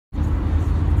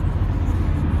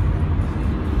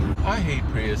hate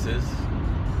Priuses.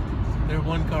 They're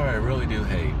one car I really do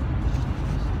hate.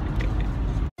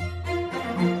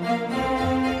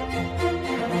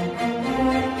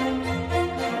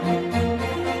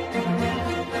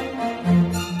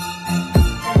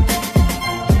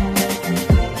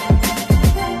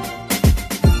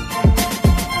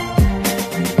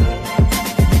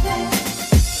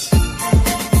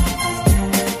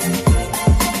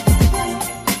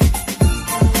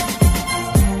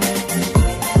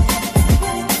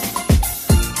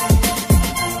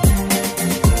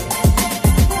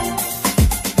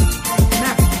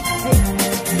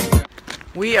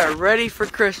 We are ready for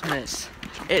Christmas.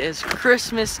 It is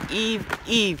Christmas Eve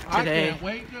today. I can't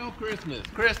wait till Christmas.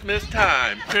 Christmas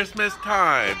time. Christmas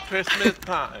time. Christmas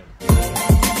time.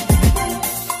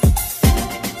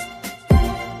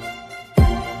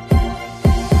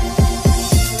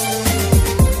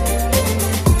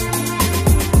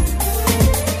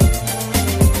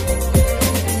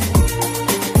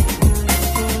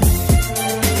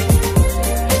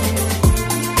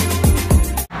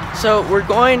 So we're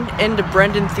going into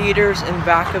Brendan Theaters in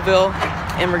Vacaville,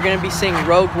 and we're going to be seeing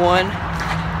Rogue One.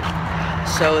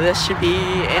 So this should be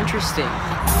interesting.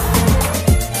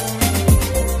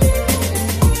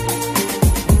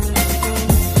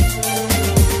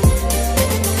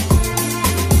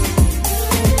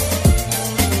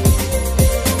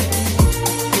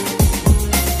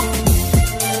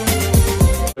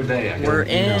 We're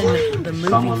in the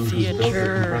movie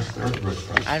theater.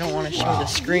 I don't want to show the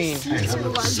screen.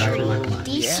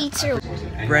 These seats are.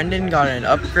 Brendan got an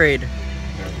upgrade.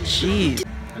 Jeez.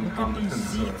 Look at these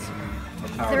seats.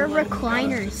 They're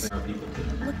recliners.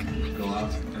 Look at my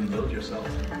feet.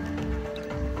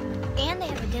 And they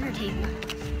have a dinner table.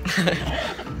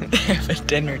 They have a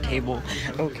dinner table.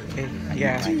 Okay,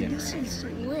 yeah. Dude, this is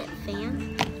lit,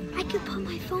 fam. I could put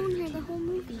my phone here the whole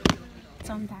movie. It's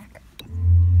on back.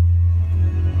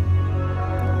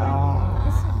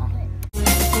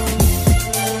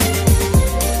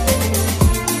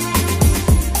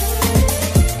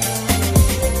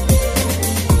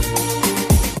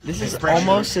 This is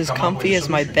almost as comfy as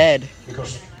my bed.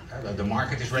 Because the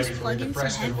market is ready for the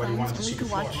press, everybody wants to see the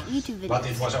watch YouTube videos. But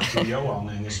it was up to Johan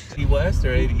and his 80 West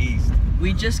or 80 East?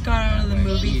 We just got out of the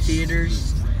movie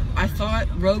theaters. I thought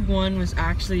Rogue One was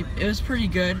actually, it was pretty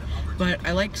good, but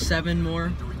I liked 7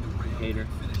 more. Hater.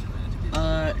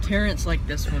 Terrence liked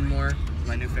this one more.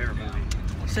 My new favorite movie.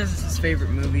 He says it's his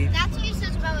favorite movie. That's what he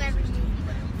says about every movie.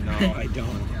 No, I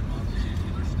don't.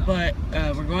 But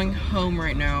we're going home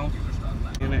right now.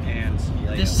 And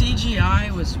The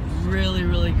CGI was really,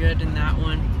 really good in that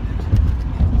one.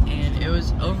 And it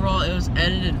was, overall, it was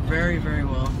edited very, very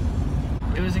well.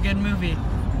 It was a good movie.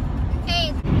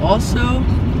 Hey. Also,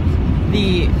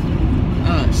 the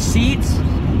seats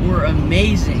were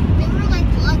amazing. They were like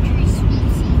luxury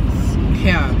suite seats.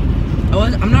 Yeah,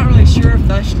 I'm not really sure if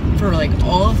that's for like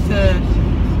all of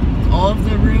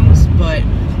the rooms, but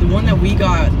the one that we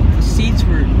got, the seats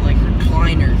were like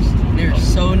recliners. They're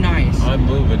so nice. I'm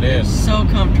moving in. So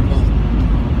comfortable.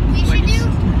 We should do,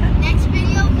 next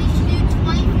video, we should do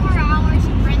 24 hours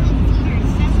in Brendan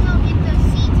Theaters. Then we'll get those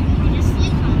seats and we just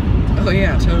sleep on them. Oh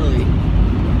yeah, totally.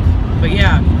 But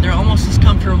yeah, they're almost as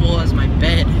comfortable as my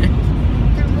bed.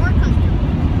 They're more comfortable.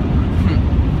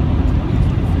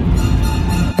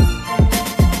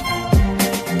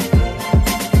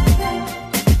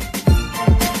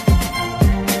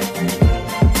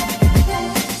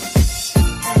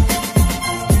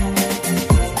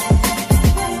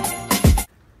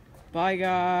 Bye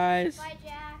guys. Bye,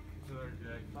 Jack.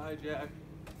 Bye, Jack.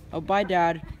 Oh, bye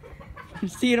Dad.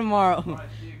 See you tomorrow. Bye,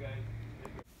 see you guys.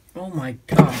 Oh my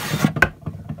god.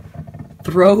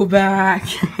 Throwback.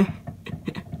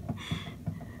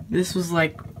 This was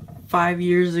like 5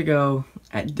 years ago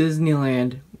at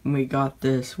Disneyland when we got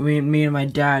this. Me and my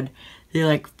dad, they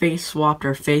like face swapped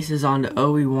our faces onto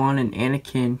Obi-Wan and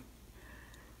Anakin.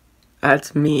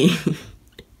 That's me.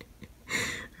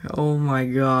 Oh my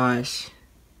gosh.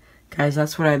 Guys,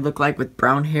 that's what I look like with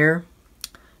brown hair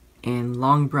and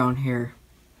long brown hair.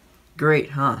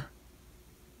 Great, huh?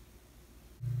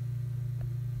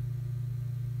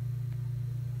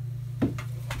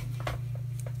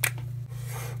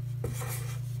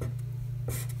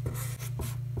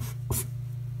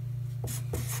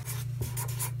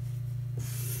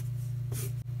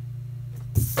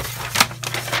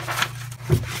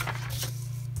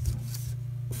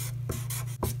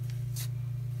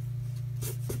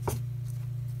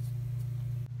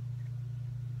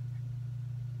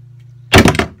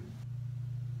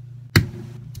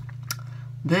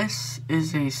 This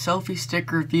is a selfie stick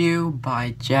review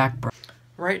by Jack.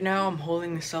 Right now I'm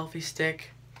holding the selfie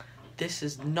stick. This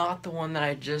is not the one that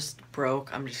I just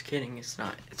broke. I'm just kidding. It's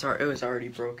not. It was already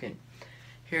broken.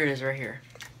 Here it is right here.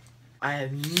 I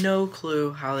have no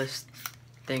clue how this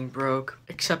thing broke,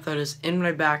 except that it's in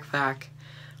my backpack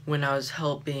when I was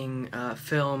helping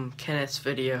film Kenneth's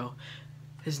video,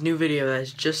 his new video that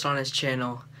is just on his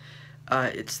channel.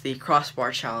 It's the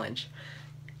crossbar challenge.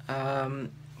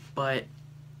 But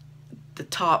the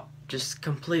top just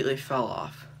completely fell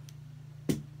off.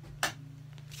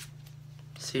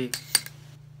 See?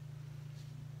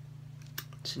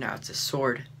 So now it's a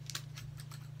sword.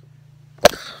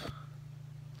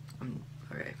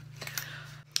 Okay.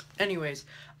 Anyways,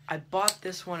 I bought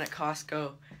this one at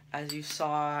Costco, as you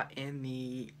saw in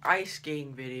the ice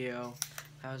skating video.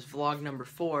 That was vlog number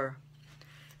 4.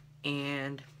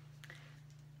 And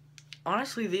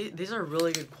honestly, these are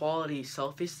really good quality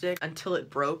selfie stick until it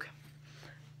broke.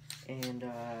 And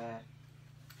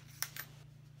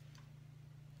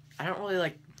I don't really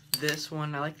like this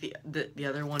one. I like the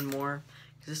other one more,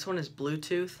 because this one is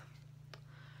Bluetooth,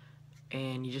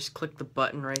 and you just click the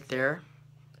button right there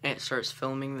and it starts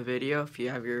filming the video if you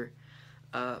have your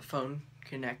phone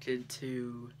connected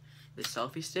to the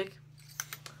selfie stick.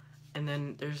 And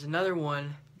then there's another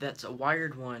one that's a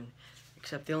wired one,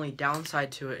 except the only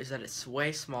downside to it is that it's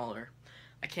way smaller.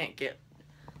 I can't get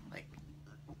like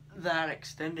that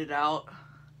extended out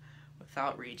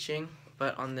without reaching,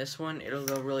 but on this one it'll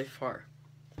go really far.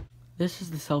 This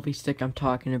is the selfie stick I'm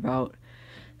talking about.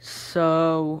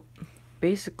 So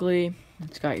basically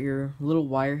it's got your little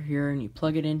wire here, and you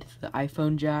plug it into the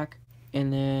iPhone jack,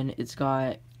 and then it's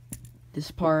got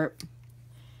this part,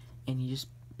 and you just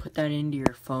put that into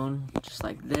your phone just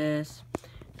like this,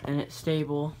 and it's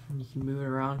stable and you can move it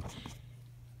around.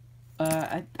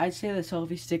 I'd say the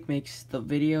selfie stick makes the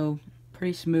video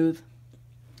pretty smooth,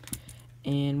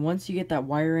 and once you get that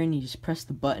wire in, you just press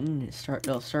the button and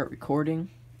it'll start recording.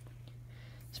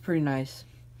 It's pretty nice.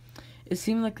 It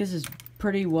seemed like this is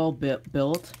pretty well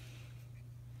built.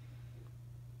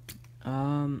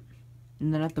 And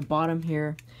then at the bottom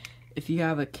here, if you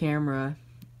have a camera,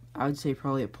 I would say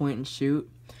probably a point and shoot.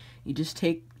 You just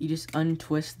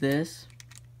untwist this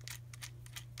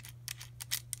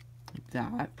like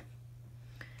that,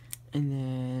 and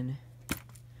then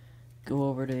go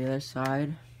over to the other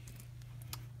side,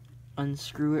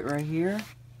 unscrew it right here,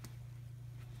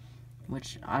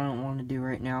 which I don't want to do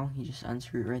right now. You just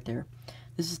unscrew it right there.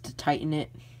 This is to tighten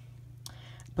it,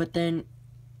 but then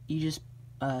you just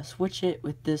switch it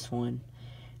with this one,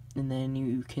 and then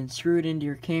you can screw it into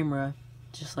your camera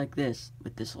just like this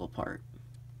with this little part.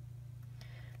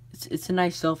 It's a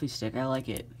nice selfie stick. I like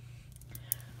it.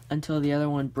 Until the other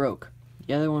one broke.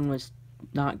 The other one was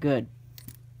not good.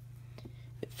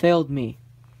 It failed me.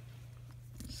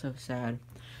 So sad.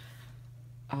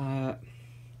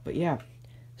 But yeah,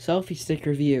 selfie stick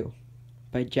review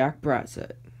by Jack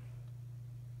Bratzett.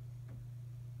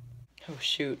 Oh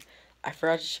shoot, I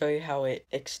forgot to show you how it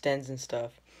extends and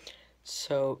stuff.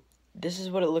 So this is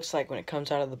what it looks like when it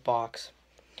comes out of the box.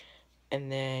 And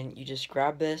then you just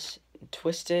grab this,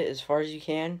 twist it as far as you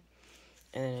can,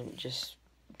 and then just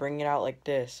bring it out like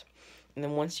this. And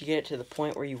then once you get it to the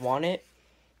point where you want it,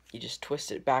 you just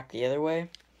twist it back the other way,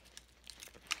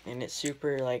 and it's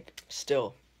super like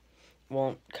still.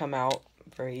 Won't come out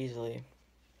very easily.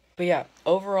 But yeah,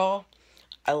 overall,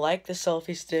 I like the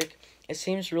selfie stick. It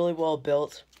seems really well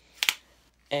built,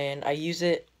 and I use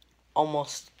it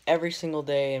almost every single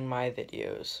day in my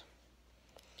videos.